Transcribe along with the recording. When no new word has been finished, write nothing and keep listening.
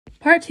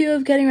Part 2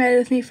 of getting ready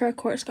with me for a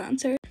course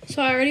concert.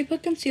 So I already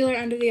put concealer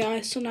under the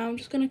eyes, so now I'm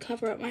just going to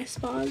cover up my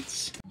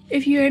spots.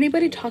 If you hear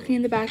anybody talking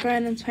in the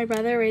background, it's my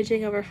brother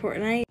raging over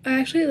Fortnite. I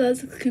actually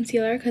love the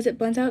concealer because it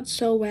blends out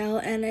so well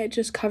and it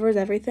just covers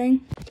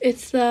everything.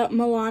 It's the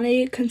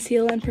Milani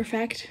Conceal and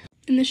Perfect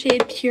in the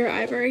shade Pure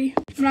Ivory.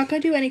 I'm not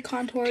going to do any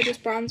contour or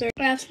just bronzer.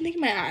 I have something in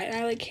my eye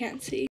and I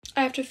can't see.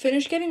 I have to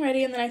finish getting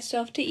ready and then I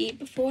still have to eat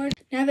before.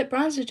 Now that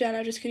bronze is done,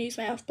 I'm just going to use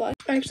my e.l.f. blush.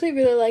 I actually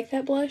really like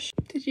that blush.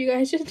 Did you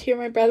guys just hear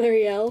my brother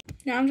yell?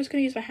 Now I'm just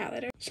going to use my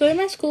highlighter. So in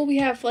my school, we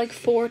have like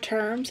 4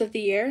 terms of the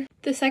year.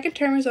 The second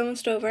term is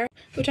almost over,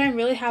 which I'm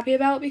really happy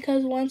about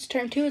because once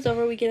term 2 is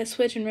over, we get a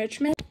switch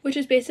enrichment, which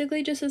is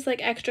basically just this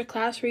like extra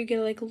class where you get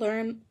to like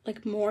learn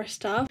like more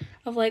stuff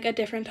of like a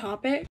different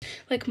topic.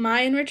 Like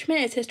my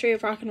enrichment is history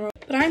of rock and roll,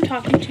 but I'm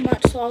talking too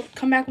much, so I'll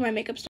come back when my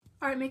makeup's done.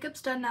 Alright,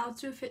 makeup's done. Now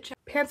let's do a fit check.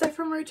 Pants are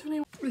from Route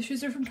 21, the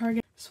shoes are from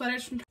Target,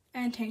 sweaters from Target,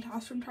 and tank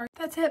tops from Target.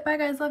 That's it. Bye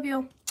guys. Love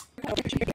you.